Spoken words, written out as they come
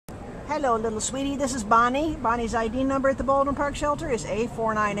Hello, little sweetie. This is Bonnie. Bonnie's ID number at the Baldwin Park Shelter is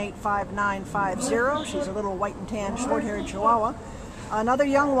A4985950. She's a little white and tan, short-haired Chihuahua. Another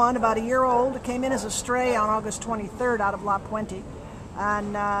young one, about a year old, came in as a stray on August 23rd out of La Puente,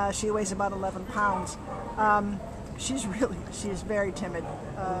 and she weighs about 11 pounds. She's very timid.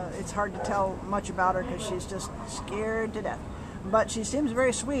 It's hard to tell much about her because she's just scared to death. But she seems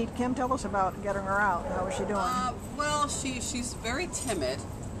very sweet. Kim, tell us about getting her out. How is she doing? Well, she's very timid,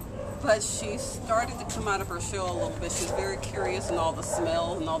 but she started to come out of her shell a little bit. She's very curious in all the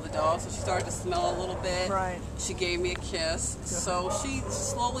smells and all the dogs, so she started to smell a little bit. Right. She gave me a kiss. Good. So she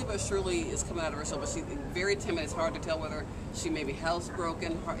slowly but surely is coming out of her shell, but she's very timid. It's hard to tell whether she may be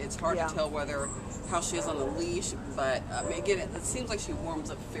housebroken. It's hard to tell how she is on the leash, but I mean, again, it seems like she warms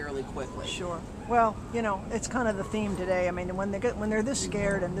up fairly quickly. Sure. Well, you know, it's kind of the theme today. I mean, when they're this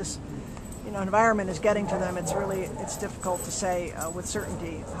scared and this environment is getting to them, it's difficult to say with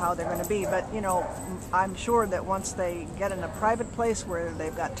certainty how they're going to be. But I'm sure that once they get in a private place where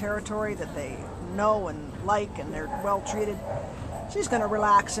they've got territory that they know and like and they're well treated, she's going to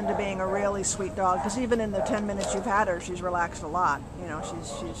relax into being a really sweet dog. Because even in the 10 minutes you've had her, she's relaxed a lot.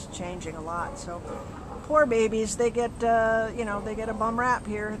 She's changing a lot. So poor babies, they get they get a bum rap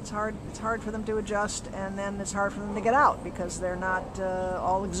here. It's hard for them to adjust, and then it's hard for them to get out because they're not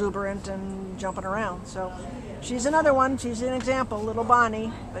all exuberant and jumping around. So she's another one. She's an example, little Bonnie,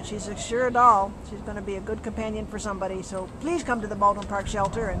 but she's a sure doll. She's going to be a good companion for somebody. So please come to the Baldwin Park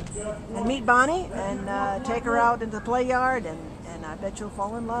Shelter and meet Bonnie and take her out into the play yard, and I bet you'll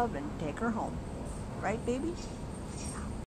fall in love and take her home. Right, babies?